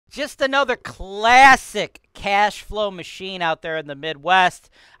Just another classic cash flow machine out there in the Midwest.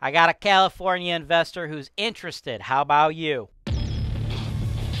 I got a California investor who's interested. How about you?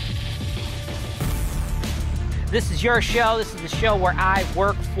 This is your show. This is the show where I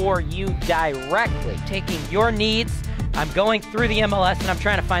work for you directly, taking your needs. I'm going through the MLS and I'm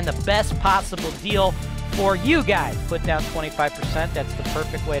trying to find the best possible deal for you guys. Put down 25%. That's the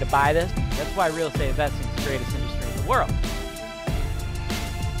perfect way to buy this. That's why real estate investing is the greatest industry in the world.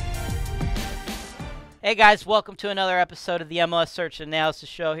 Hey guys, welcome to another episode of the MLS Search and Analysis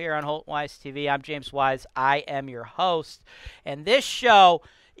Show here on Holton-Wise TV. I'm James Wise. I am your host. And this show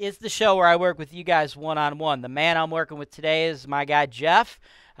is the show where I work with you guys one-on-one. The man I'm working with today is my guy Jeff.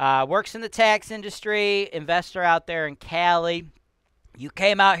 Works in the tax industry, investor out there in Cali. You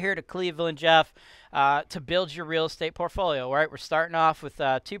came out here to Cleveland, Jeff, to build your real estate portfolio, right? We're starting off with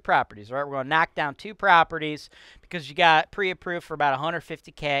two properties, right? We're going to knock down two properties because you got pre-approved for about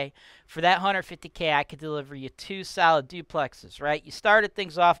 $150K. For that $150K, I could deliver you two solid duplexes, right? You started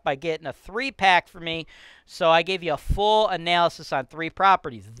things off by getting a three-pack for me, so I gave you a full analysis on three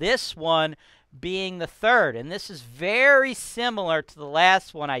properties. This one being the third, and this is very similar to the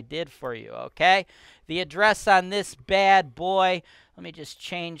last one I did for you, okay? The address on this bad boy, let me just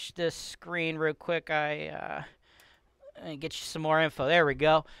change this screen real quick. Let me get you some more info. There we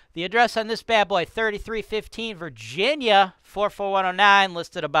go. The address on this bad boy, 3315 Virginia, 44109,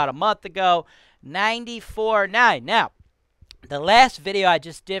 listed about a month ago, 94.9. Now, the last video I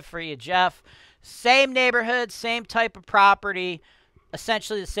just did for you, Jeff, same neighborhood, same type of property,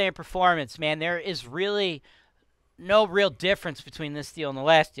 essentially the same performance, man. There is really no real difference between this deal and the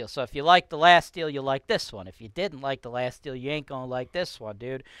last deal. So if you like the last deal, you'll like this one. If you didn't like the last deal, you ain't going to like this one,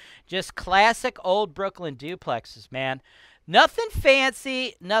 dude. Just classic old Brooklyn duplexes, man. Nothing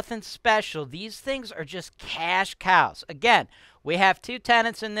fancy, nothing special. These things are just cash cows. Again, we have two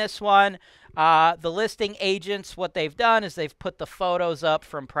tenants in this one. The listing agents, what they've done is they've put the photos up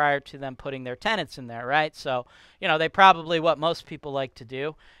from prior to them putting their tenants in there, right? So, you know, they probably, what most people like to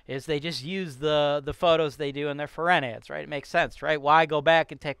do is they just use the photos they do in their for rent ads, right? It makes sense, right? Why go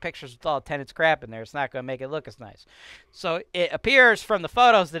back and take pictures with all the tenants crap in there? It's not going to make it look as nice. So it appears from the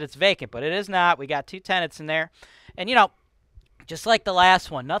photos that it's vacant, but it is not. We got two tenants in there. And, you know, just like the last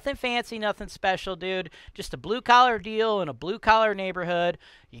one, nothing fancy, nothing special, dude. Just a blue-collar deal in a blue-collar neighborhood.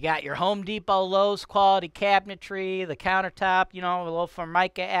 You got your Home Depot, Lowe's quality cabinetry, the countertop, you know, a little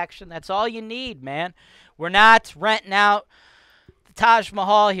Formica action. That's all you need, man. We're not renting out the Taj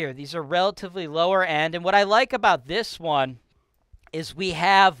Mahal here. These are relatively lower end. And what I like about this one is we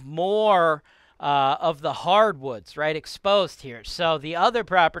have more of the hardwoods, right, exposed here. So the other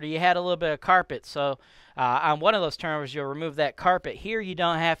property, you had a little bit of carpet. So on one of those turnovers, you'll remove that carpet. Here, you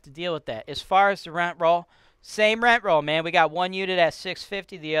don't have to deal with that. As far as the rent roll, same rent roll, man. We got one unit at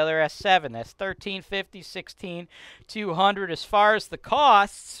 $650, the other at $7. That's $1,350, $1,600. As far as the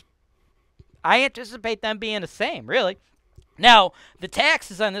costs, I anticipate them being the same, really. Now, the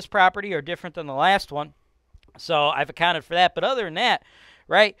taxes on this property are different than the last one, so I've accounted for that. But other than that,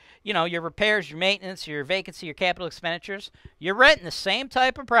 right, you know, your repairs, your maintenance, your vacancy, your capital expenditures, you're renting the same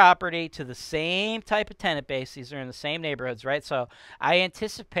type of property to the same type of tenant base. These are in the same neighborhoods, right? So I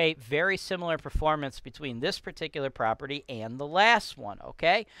anticipate very similar performance between this particular property and the last one,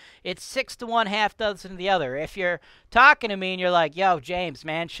 okay? It's 6 to 1, half dozen to the other. If you're talking to me and you're like, yo, James,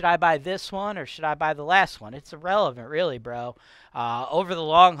 man, should I buy this one or should I buy the last one? It's irrelevant, really, bro. Over the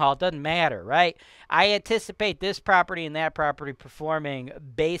long haul, it doesn't matter, right? I anticipate this property and that property performing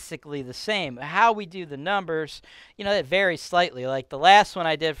basically the same. How we do the numbers, you know, it varies slightly. Like the last one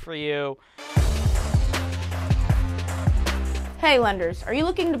I did for you. Hey lenders, are you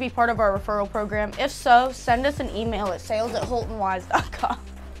looking to be part of our referral program? If so, send us an email at sales@holtonwise.com.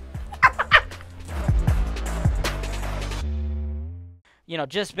 You know,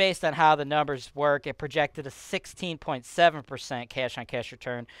 just based on how the numbers work, it projected a 16.7% cash-on-cash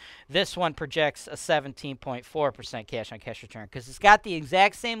return. This one projects a 17.4% cash-on-cash return because it's got the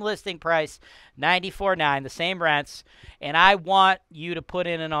exact same listing price, $94.9, the same rents, and I want you to put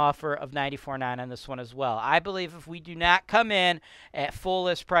in an offer of $94.9 on this one as well. I believe if we do not come in at full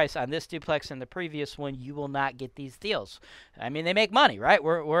list price on this duplex and the previous one, you will not get these deals. I mean, they make money, right?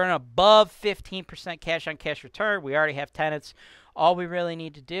 We're an above 15% cash-on-cash return. We already have tenants. All we really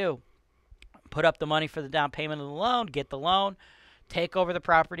need to do, put up the money for the down payment of the loan, get the loan, take over the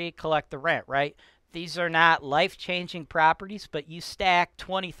property, collect the rent, right? These are not life-changing properties, but you stack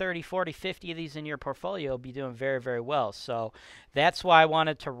 20, 30, 40, 50 of these in your portfolio, you'll be doing very, very well. So that's why I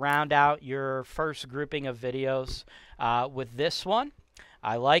wanted to round out your first grouping of videos with this one.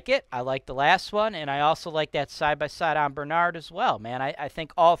 I like it. I like the last one, and I also like that side-by-side on Bernard as well, man. I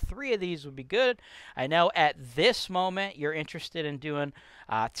think all three of these would be good. I know at this moment you're interested in doing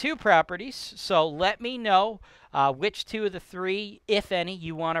 2 properties, so let me know which 2 of the 3, if any,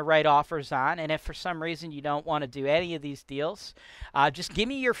 you want to write offers on. And if for some reason you don't want to do any of these deals, just give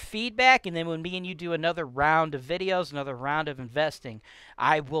me your feedback, and then when me and you do another round of videos, another round of investing,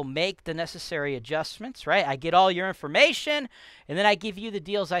 I will make the necessary adjustments, right? I get all your information, and then I give you the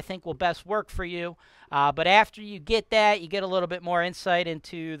deals I think will best work for you. But after you get that, you get a little bit more insight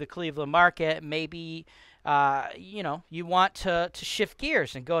into the Cleveland market. Maybe you want to shift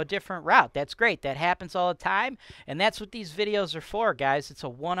gears and go a different route. That's great. That happens all the time, and that's what these videos are for, guys. It's a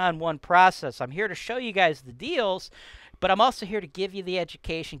one-on-one process. I'm here to show you guys the deals, but I'm also here to give you the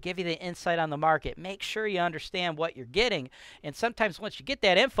education, give you the insight on the market, make sure you understand what you're getting. And sometimes once you get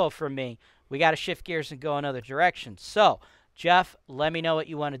that info from me, we got to shift gears and go another direction. So, Jeff, let me know what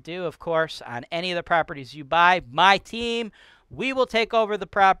you want to do, of course, on any of the properties you buy. My team, we will take over the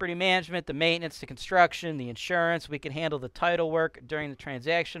property management, the maintenance, the construction, the insurance. We can handle the title work during the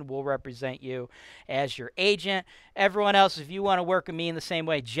transaction. We'll represent you as your agent. Everyone else, if you want to work with me in the same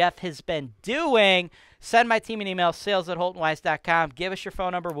way Jeff has been doing, send my team an email, sales@holton-wise.com. Give us your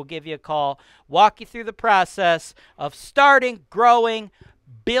phone number. We'll give you a call. Walk you through the process of starting, growing,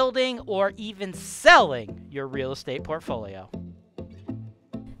 building, or even selling your real estate portfolio.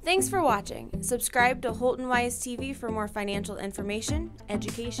 Thanks for watching. Subscribe to Holton-Wise TV for more financial information,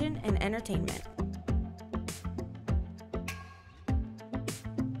 education, and entertainment.